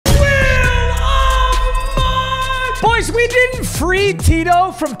Boys, we didn't free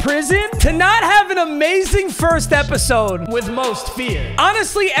Tito from prison to not have an amazing first episode with most feared.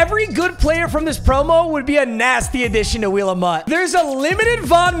 Honestly, every good player from this promo would be a nasty addition to Wheel of MUT. There's a limited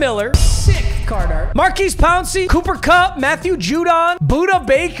Von Miller. Sick card art. Marquise Pouncey, Cooper Kupp, Matthew Judon, Buda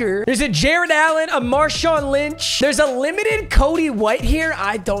Baker. There's a Jared Allen, a Marshawn Lynch. There's a limited Cody White here.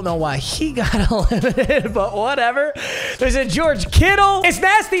 I don't know why he got a limited, but whatever. There's a George Kittle. It's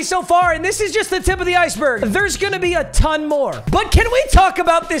nasty so far, and this is just the tip of the iceberg. There's gonna be a ton more. But can we talk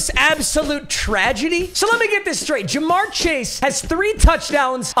about this absolute tragedy? So let me get this straight. Jamar Chase has 3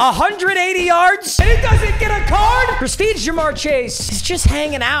 touchdowns, 180 yards, and he doesn't get a card? Prestige Jamar Chase is just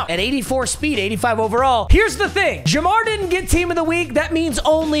hanging out at 84 speed, 85 overall. Here's the thing. Jamar didn't get team of the week. That means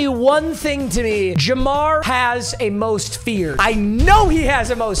only one thing to me. Jamar has a most feared. I know he has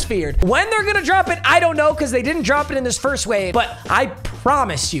a most feared. When they're gonna drop it, I don't know, because they didn't drop it in this first wave, but I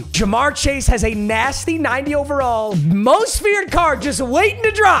promise you, Jamar Chase has a nasty 90 overall most feared card just waiting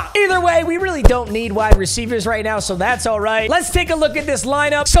to drop. Either way, we really don't need wide receivers right now, so that's all right. Let's take a look at this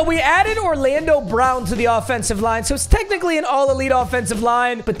lineup. So we added Orlando Brown to the offensive line, so it's technically an all-elite offensive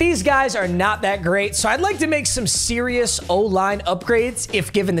line, but these guys are not that great, so I'd like to make some serious O-line upgrades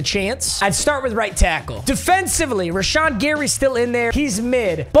if given the chance. I'd start with right tackle. Defensively, Rashawn Gary's still in there. He's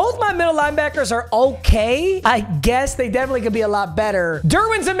mid. Both my middle linebackers are okay. I guess they definitely could be a lot better.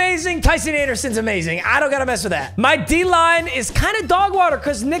 Derwin's amazing. Tyson Anderson's amazing. I don't gotta mess with that. My D-line is kind of dog water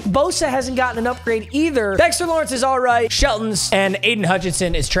because Nick Bosa hasn't gotten an upgrade either. Dexter Lawrence is all right. Shelton's and Aiden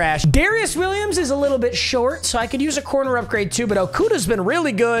Hutchinson is trash. Darius Williams is a little bit short, so I could use a corner upgrade too, but Okuda's been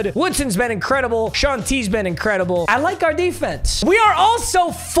really good. Woodson's been incredible. Sean T's been incredible. I like our defense. We are also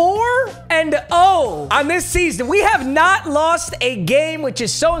 4-0 on this season. We have not lost a game, which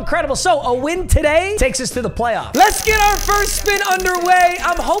is so incredible. So a win today takes us to the playoffs. Let's get our first spin underway.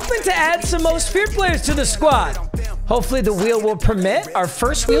 I'm hoping to add some most feared players to the squad. Hopefully the wheel will permit our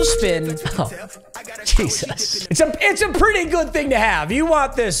first wheel spin. Oh, Jesus. It's a pretty good thing to have. You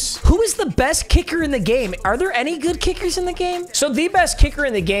want this. Who is the best kicker in the game? Are there any good kickers in the game? So the best kicker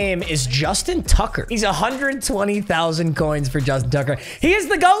in the game is Justin Tucker. He's 120,000 coins for Justin Tucker. He is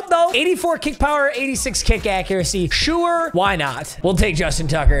the GOAT though. 84 kick power, 86 kick accuracy. Sure, why not? We'll take Justin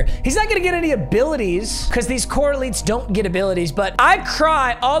Tucker. He's not gonna get any abilities because these core elites don't get abilities, but I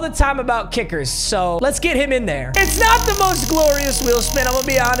cry all the time about kickers, so let's get him in there. It's not the most glorious wheel spin, I'm gonna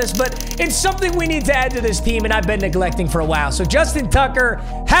be honest, but it's something we need to add to this team, and I've been neglecting for a while. So Justin Tucker,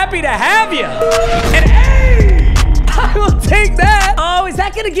 happy to have you. And hey, I will take that. Oh, is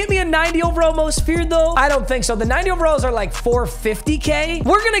that gonna get me a 90 overall most feared though? I don't think so. The 90 overalls are like 450K.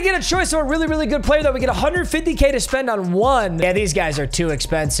 We're gonna get a choice of a really, really good player though. We get 150K to spend on one. Yeah, these guys are too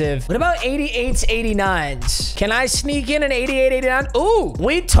expensive. What about 88s, 89s? Can I sneak in an 88, 89? Ooh,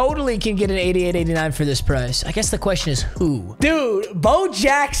 we totally can get an 88, 89 for this price. I guess the question is who? Dude, Bo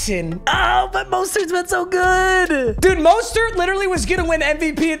Jackson. Oh, but Mostert's been so good. Dude, Mostert literally was gonna win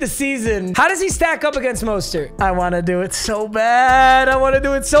MVP of the season. How does he stack up against Mostert? I wanna do it so bad. I want to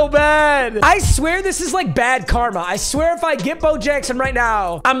do it so bad. I swear this is like bad karma. I swear if I get Bo Jackson right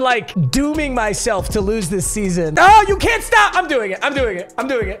now, I'm like dooming myself to lose this season. Oh, you can't stop. I'm doing it. I'm doing it. I'm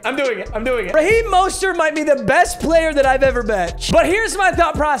doing it. I'm doing it. I'm doing it. Raheem Mostert might be the best player that I've ever benched. But here's my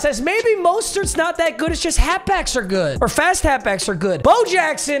thought process. Maybe Mostert's not that good. It's just halfbacks are good. Or fast halfbacks are good. Bo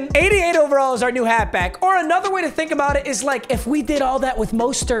Jackson, 88 overall is our new halfback. Or another way to think about it is like, if we did all that with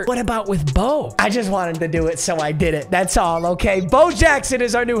Mostert, what about with Bo? I just wanted to do it, so I did it. That's all, okay? Bo Jackson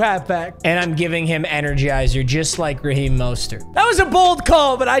is our new halfback. And I'm giving him Energizer, just like Raheem Mostert. That was a bold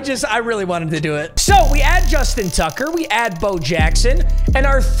call, but I really wanted to do it. So we add Justin Tucker, we add Bo Jackson, and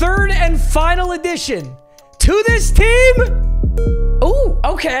our third and final addition to this team. Ooh,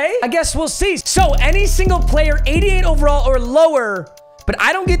 okay. I guess we'll see. So any single player, 88 overall or lower, but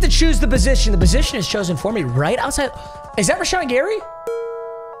I don't get to choose the position. The position is chosen for me right outside. Is that Rashawn Gary?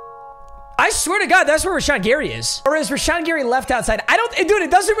 I swear to God, that's where Rashawn Gary is. Or is Rashawn Gary left outside? I don't, dude,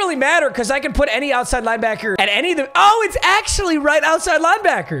 it doesn't really matter because I can put any outside linebacker at any of the, oh, it's actually right outside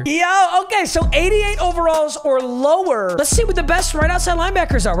linebacker. Yo, okay, so 88 overalls or lower. Let's see what the best right outside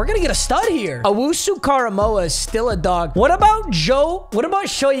linebackers are. We're gonna get a stud here. Owusu Karamoa is still a dog. What about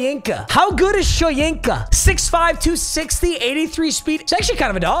Shoyinka? How good is Shoyinka? 6'5", 260, 83 speed. It's actually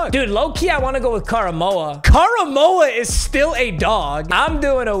kind of a dog. Dude, low-key, I want to go with Karamoa. Karamoa is still a dog. I'm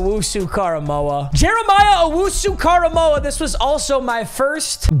doing Owusu Karamoa. Karamoa. Jeremiah Owusu-Karamoa. This was also my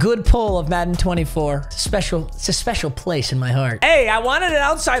first good pull of Madden 24. It's a special place in my heart. Hey, I wanted an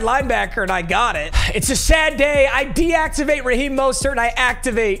outside linebacker and I got it. It's a sad day. I deactivate Raheem Mostert and I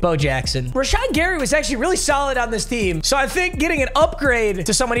activate Bo Jackson. Rashawn Gary was actually really solid on this team. So I think getting an upgrade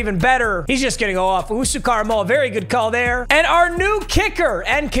to someone even better, he's just gonna go off. Owusu-Karamoa, very good call there. And our new kicker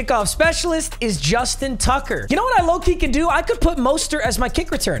and kickoff specialist is Justin Tucker. You know what I low-key can do? I could put Mostert as my kick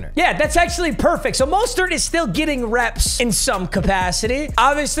returner. Yeah, that's actually perfect. So Mostert is still getting reps in some capacity.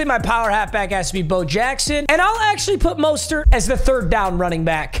 Obviously, my power halfback has to be Bo Jackson. And I'll actually put Mostert as the third down running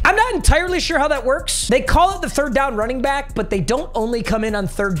back. I'm not entirely sure how that works. They call it the third down running back, but they don't only come in on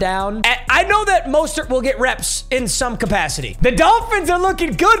third down. And I know that Mostert will get reps in some capacity. The Dolphins are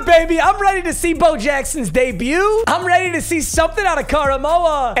looking good, baby. I'm ready to see Bo Jackson's debut. I'm ready to see something out of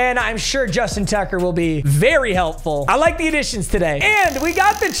Karamoa. And I'm sure Justin Tucker will be very helpful. I like the additions today. And we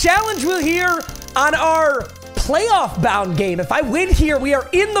got the challenge wheel here on our playoff bound game. If I win here, we are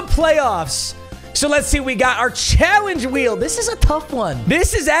in the playoffs. So let's see, we got our challenge wheel. This is a tough one.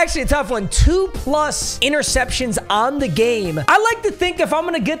 This is actually a tough one. 2+ interceptions on the game. I like to think if I'm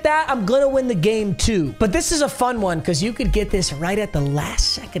going to get that, I'm going to win the game too. But this is a fun one because you could get this right at the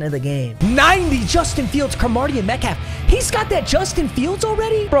last second of the game. 90, Justin Fields, Cromartie, and Metcalf. He's got that Justin Fields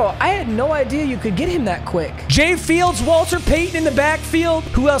already? Bro, I had no idea you could get him that quick. Jay Fields, Walter Payton in the backfield.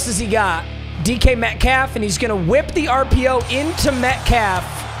 Who else has he got? DK Metcalf, and he's going to whip the RPO into Metcalf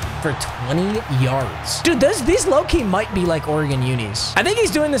for 20 yards. Dude, these low-key might be like Oregon unis. I think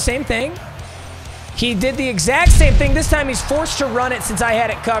he's doing the same thing. He did the exact same thing. This time he's forced to run it since I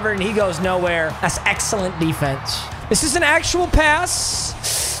had it covered, and he goes nowhere. That's excellent defense. This is an actual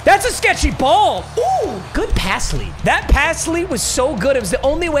pass. That's a sketchy ball. Ooh, good pass lead. That pass lead was so good. It was the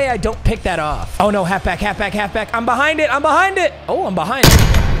only way I don't pick that off. Oh, no, halfback, halfback, halfback. I'm behind it. I'm behind it. Oh, I'm behind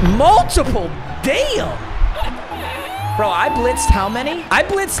it. Multiple. Damn. Bro, I blitzed how many? I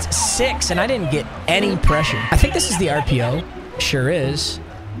blitzed 6, and I didn't get any pressure. I think this is the RPO. Sure is.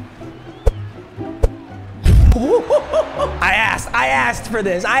 I asked for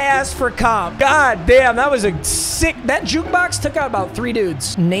this. I asked for comp. God damn, that was a sick... That jukebox took out about 3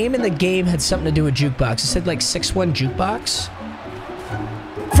 dudes. Name in the game had something to do with jukebox. It said like 6-1 jukebox.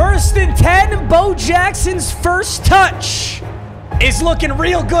 1st and 10. Bo Jackson's first touch is looking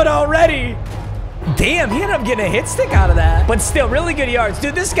real good already. Damn, he ended up getting a hit stick out of that. But still, really good yards.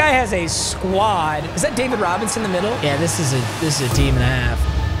 Dude, this guy has a squad. Is that David Robinson in the middle? Yeah, this is a team and a half.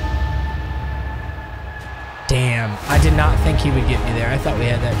 Damn, I did not think he would get me there. I thought we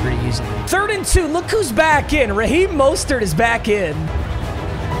had that pretty easily. 3rd and 2. Look who's back in. Raheem Mostert is back in.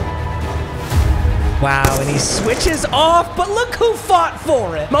 Wow, and he switches off, but look who fought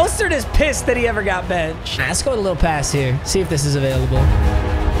for it. Mostert is pissed that he ever got benched. Let's go with a little pass here. See if this is available.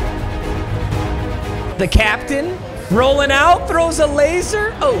 The captain rolling out, throws a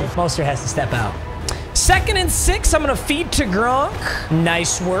laser. Oh, Mostert has to step out. 2nd and 6, I'm going to feed to Gronk.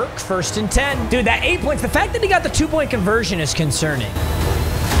 Nice work. 1st and 10. Dude, that 8 points. The fact that he got the 2-point conversion is concerning.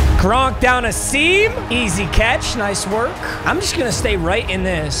 Gronk down a seam. Easy catch. Nice work. I'm just going to stay right in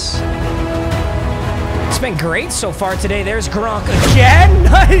this. It's been great so far today. There's Gronk again.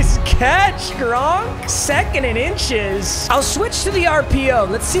 Nice catch, Gronk. 2nd and inches. I'll switch to the RPO.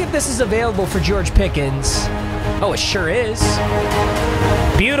 Let's see if this is available for George Pickens. Oh, it sure is.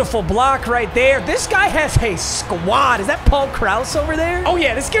 Beautiful block right there. This guy has a squad. Is that Paul Krause over there? Oh,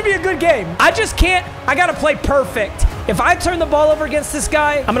 yeah, this is going to be a good game. I just can't. I got to play perfect. If I turn the ball over against this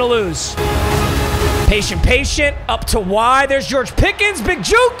guy, I'm going to lose. Patient, up to Y. There's George Pickens, big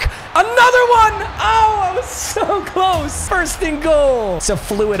juke. Another one. Oh, I was so close. 1st and goal. It's a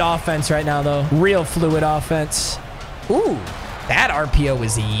fluid offense right now, though. Real fluid offense. Ooh, that RPO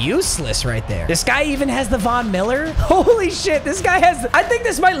was useless right there. This guy even has the Von Miller. Holy shit, this guy has... I think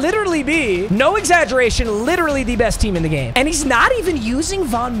this might literally be, no exaggeration, literally the best team in the game. And he's not even using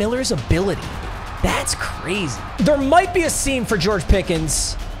Von Miller's ability. That's crazy. There might be a seam for George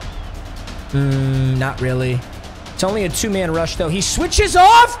Pickens. Not really. It's only a 2-man rush, though. He switches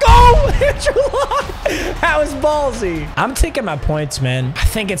off. Go! That was ballsy. I'm taking my points, man. I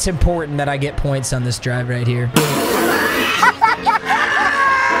think it's important that I get points on this drive right here.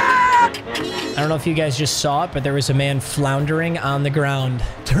 I don't know if you guys just saw it, but there was a man floundering on the ground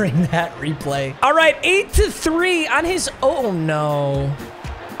during that replay. All right, 8-3 on his... Oh, no.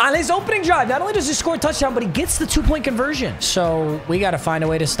 On his opening drive, not only does he score a touchdown, but he gets the 2-point conversion. So we got to find a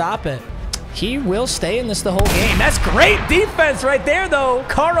way to stop it. He will stay in this the whole game. That's great defense right there, though.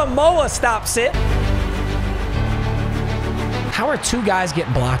 Karamoa stops it. How are 2 guys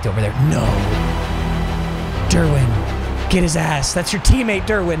getting blocked over there? No. Derwin, get his ass. That's your teammate,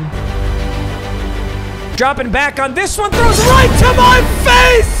 Derwin. Dropping back on this one. Throws right to my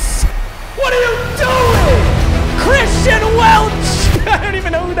face. What are you doing? Christian Welch. I don't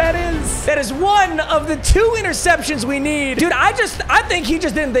even know who that is. That is one of the 2 interceptions we need. Dude, I think he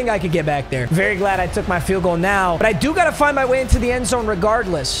just didn't think I could get back there. Very glad I took my field goal now, but I do got to find my way into the end zone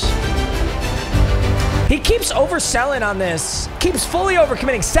regardless. He keeps overselling on this. Keeps fully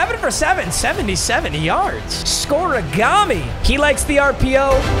overcommitting. 7 for 7, 77 yards. Scorigami. He likes the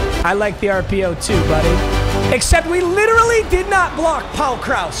RPO. I like the RPO too, buddy. Except we literally did not block Paul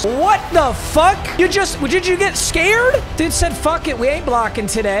Krause. What the fuck? Did you get scared? Dude said, fuck it, we ain't blocking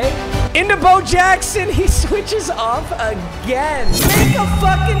today. Into Bo Jackson, he switches off again. Make a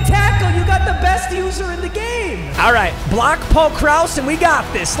fucking tackle. You got the best user in the game. All right, block Paul Krause and we got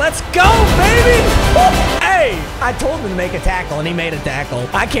this. Let's go, baby. Woo. Hey, I told him to make a tackle and he made a tackle.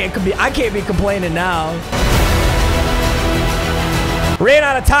 I can't be complaining now. Ran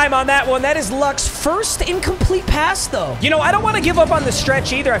out of time on that one. That is Luck's first incomplete pass, though. You know, I don't want to give up on the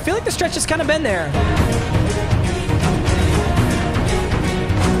stretch either. I feel like the stretch has kind of been there.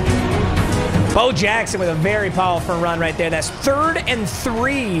 Bo Jackson with a very powerful run right there. That's 3rd and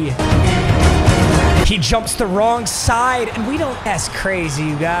 3. He jumps the wrong side, and we don't... That's crazy,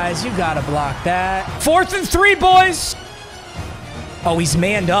 you guys. You got to block that. 4th and 3, boys. Oh, he's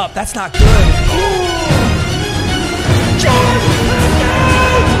manned up. That's not good.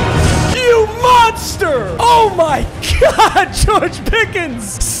 You monster! Oh my God, George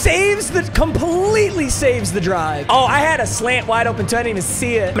Pickens completely saves the drive. Oh, I had a slant wide open too. I didn't even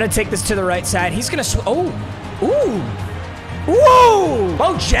see it. I'm gonna take this to the right side. He's gonna ooh. Whoa!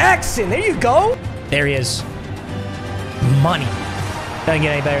 Bo Jackson, there you go. There he is. Money. Doesn't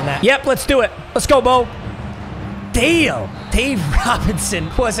get any better than that. Yep, let's do it. Let's go, Bo. Damn. Dave Robinson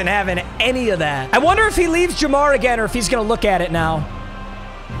wasn't having any of that. I wonder if he leaves Jamar again or if he's gonna look at it now.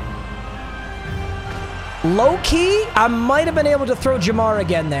 Low-key, I might have been able to throw Jamar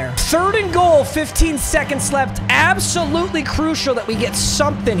again there. 3rd and goal, 15 seconds left. Absolutely crucial that we get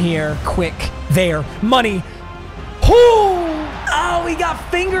something here. Quick. There. Money. Oh, we got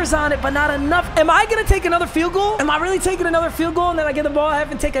fingers on it, but not enough. Am I going to take another field goal? Am I really taking another field goal and then I get the ball, I have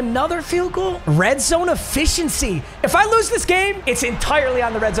to take another field goal? Red zone efficiency. If I lose this game, it's entirely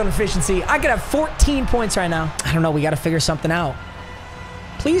on the red zone efficiency. I could have 14 points right now. I don't know. We got to figure something out.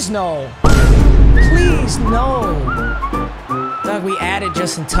 Please no. Please, no. Doug, we added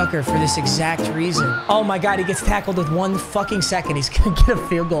Justin Tucker for this exact reason. Oh my God, he gets tackled with 1 fucking second. He's gonna get a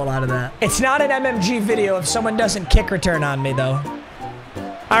field goal out of that. It's not an MMG video if someone doesn't kick return on me, though.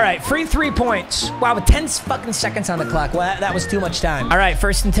 All right, free 3 points. Wow, with 10 fucking seconds on the clock. Well, that was too much time. All right,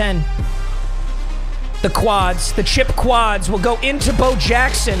 1st and 10. The quads, the chip quads will go into Bo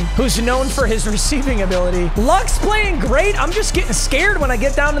Jackson, who's known for his receiving ability. Luck's playing great. I'm just getting scared when I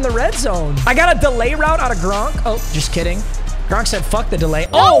get down in the red zone. I got a delay route out of Gronk. Oh, just kidding. Gronk said, fuck the delay.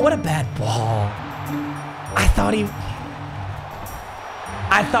 Oh, what a bad ball. I thought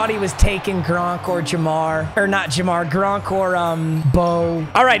he was taking Gronk or Jamar. Or not Jamar, Gronk or Bo.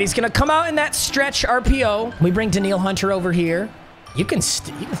 All right, he's going to come out in that stretch RPO. We bring Daniil Hunter over here. You can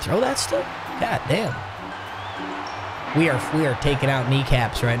throw that still? God damn. We are taking out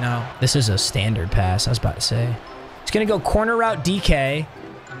kneecaps right now. This is a standard pass, I was about to say. He's going to go corner route DK.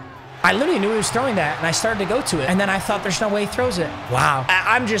 I literally knew he was throwing that, and I started to go to it. And then I thought there's no way he throws it. Wow.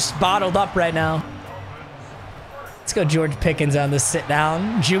 I'm just bottled up right now. Let's go George Pickens on the sit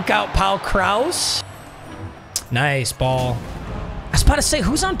down. Juke out Paul Krause. Nice ball. I was about to say,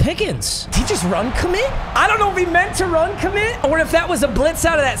 who's on Pickens? Did he just run commit? I don't know if he meant to run commit or if that was a blitz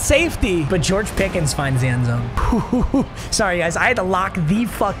out of that safety. But George Pickens finds the end zone. Sorry, guys. I had to lock the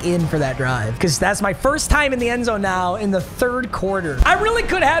fuck in for that drive because that's my first time in the end zone now in the 3rd quarter. I really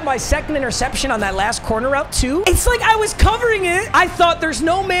could have had my 2nd interception on that last corner route too. It's like I was covering it. I thought there's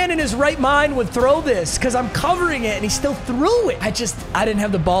no man in his right mind would throw this because I'm covering it and he still threw it. I didn't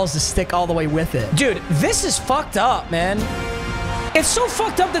have the balls to stick all the way with it. Dude, this is fucked up, man. It's so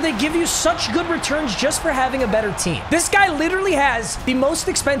fucked up that they give you such good returns just for having a better team. This guy literally has the most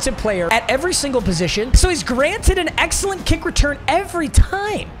expensive player at every single position, so he's granted an excellent kick return every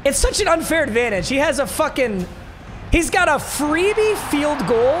time. It's such an unfair advantage. He has a fucking... He's got a freebie field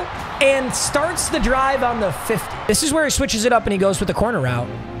goal and starts the drive on the 50. This is where he switches it up and he goes with the corner route.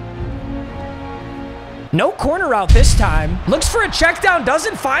 No corner route this time. Looks for a check down,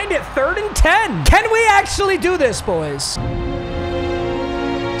 doesn't find it. 3rd and 10. Can we actually do this, boys?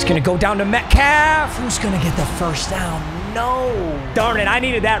 It's going to go down to Metcalf. Who's going to get the first down? No. Darn it, I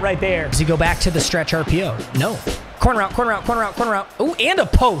needed that right there. Does he go back to the stretch RPO? No. Corner out, corner out, corner out, corner out. Ooh, and a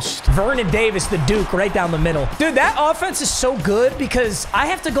post. Vernon Davis, the Duke, right down the middle. Dude, that offense is so good because I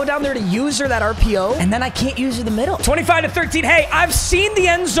have to go down there to user that RPO, and then I can't user the middle. 25-13. Hey, I've seen the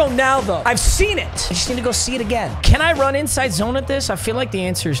end zone now, though. I've seen it. I just need to go see it again. Can I run inside zone at this? I feel like the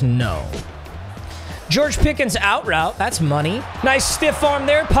answer is no. George Pickens out route. That's money. Nice stiff arm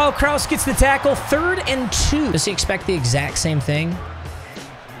there. Paul Krause gets the tackle. 3rd and 2. Does he expect the exact same thing?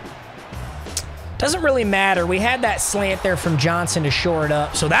 Doesn't really matter. We had that slant there from Johnson to shore it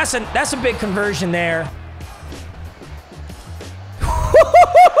up. So that's a big conversion there.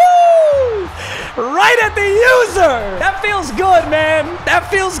 Right at the user. That feels good, man. That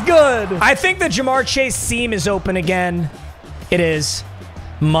feels good. I think the Jamar Chase seam is open again. It is.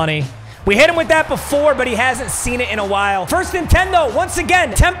 Money. We hit him with that before, but he hasn't seen it in a while. 1st and 10, though. Once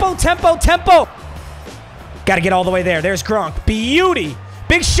again, tempo, tempo, tempo. Got to get all the way there. There's Gronk. Beauty.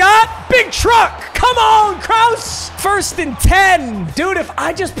 Big shot, big truck. Come on, Krause. 1st and 10. Dude, if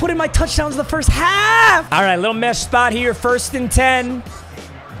I just put in my touchdowns the first half. All right, little mesh spot here. 1st and 10.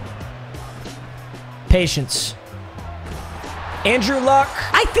 Patience. Andrew Luck.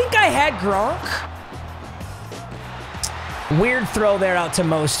 I think I had Gronk. Weird throw there out to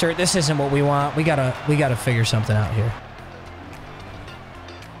Mostert. This isn't what we want. We gotta figure something out here.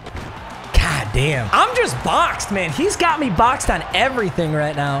 God damn. I'm just boxed, man. He's got me boxed on everything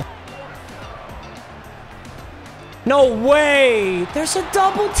right now. No way. There's a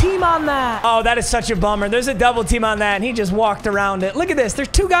double team on that. Oh, that is such a bummer. There's a double team on that, and he just walked around it. Look at this. There's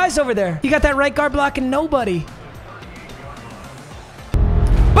 2 guys over there. You got that right guard blocking nobody.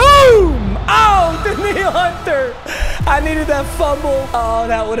 Boom! Oh, Daniil Hunter. I needed that fumble. Oh,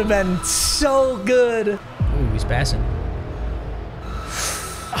 that would have been so good. Ooh, he's passing.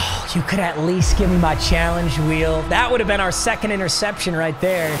 Oh, you could at least give me my challenge wheel. That would have been our 2nd interception right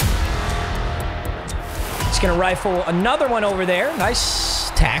there. He's going to rifle another one over there. Nice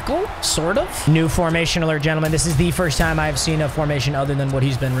tackle, sort of. New formation alert, gentlemen. This is the first time I've seen a formation other than what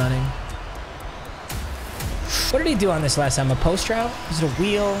he's been running. What did he do on this last time? A post route? Was it a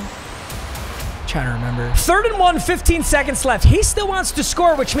wheel? I'm trying to remember. 3rd and 1, 15 seconds left. He still wants to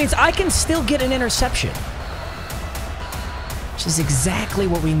score, which means I can still get an interception. Which is exactly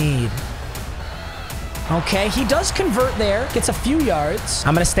what we need. Okay, he does convert there. Gets a few yards.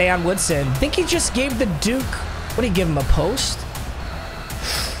 I'm going to stay on Woodson. I think he just gave the Duke... What did he give him, a post?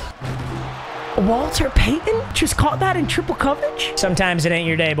 Walter Payton just caught that in triple coverage? Sometimes it ain't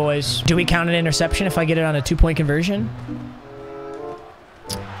your day, boys. Do we count an interception if I get it on a 2-point conversion?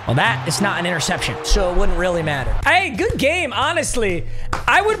 Well, that is not an interception, so it wouldn't really matter. Hey, good game, honestly.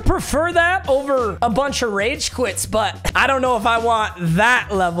 I would prefer that over a bunch of rage quits, but I don't know if I want that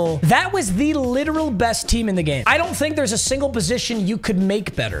level. That was the literal best team in the game. I don't think there's a single position you could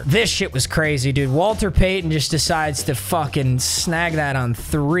make better. This shit was crazy, dude. Walter Payton just decides to fucking snag that on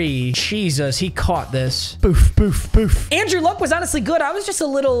 3. Jesus, he caught this. Boof, boof, boof. Andrew Luck was honestly good. I was just a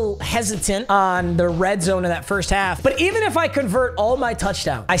little hesitant on the red zone in that first half. But even if I convert all my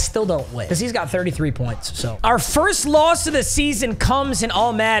touchdowns, I still don't win because he's got 33 points. So our first loss of the season comes in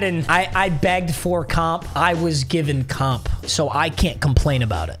all Madden. I begged for comp. I was given comp, so I can't complain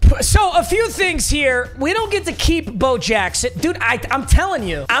about it. So a few things here. We don't get to keep Bo Jackson. Dude, I'm telling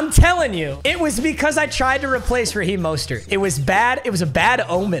you. It was because I tried to replace Raheem Mostert. It was bad. It was a bad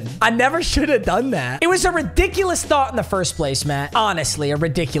omen. I never should have done that. It was a ridiculous thought in the first place, Matt. Honestly, a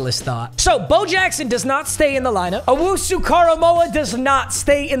ridiculous thought. So Bo Jackson does not stay in the lineup. Owusu Karamoa does not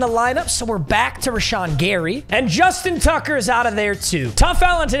stay in the lineup, so we're back to Rashawn Gary. And Justin Tucker is out of there too. Tough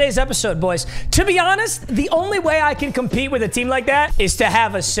out on today's episode, boys. To be honest, the only way I can compete with a team like that is to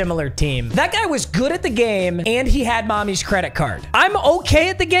have a similar team. That guy was good at the game, and he had mommy's credit card. I'm okay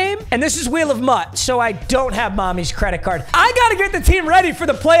at the game, and this is Wheel of Mutt, so I don't have mommy's credit card. I gotta get the team ready for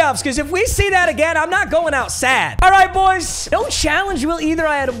the playoffs, because if we see that again, I'm not going out sad. All right, boys. No challenge wheel either.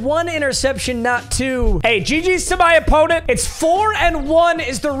 I had 1 interception, not 2. Hey, GG's to my opponent. It's 4-1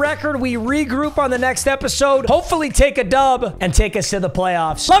 is the record. We regroup on the next episode. Hopefully take a dub and take us to the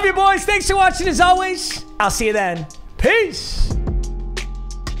playoffs. Love you, boys. Thanks for watching as always. I'll see you then. Peace.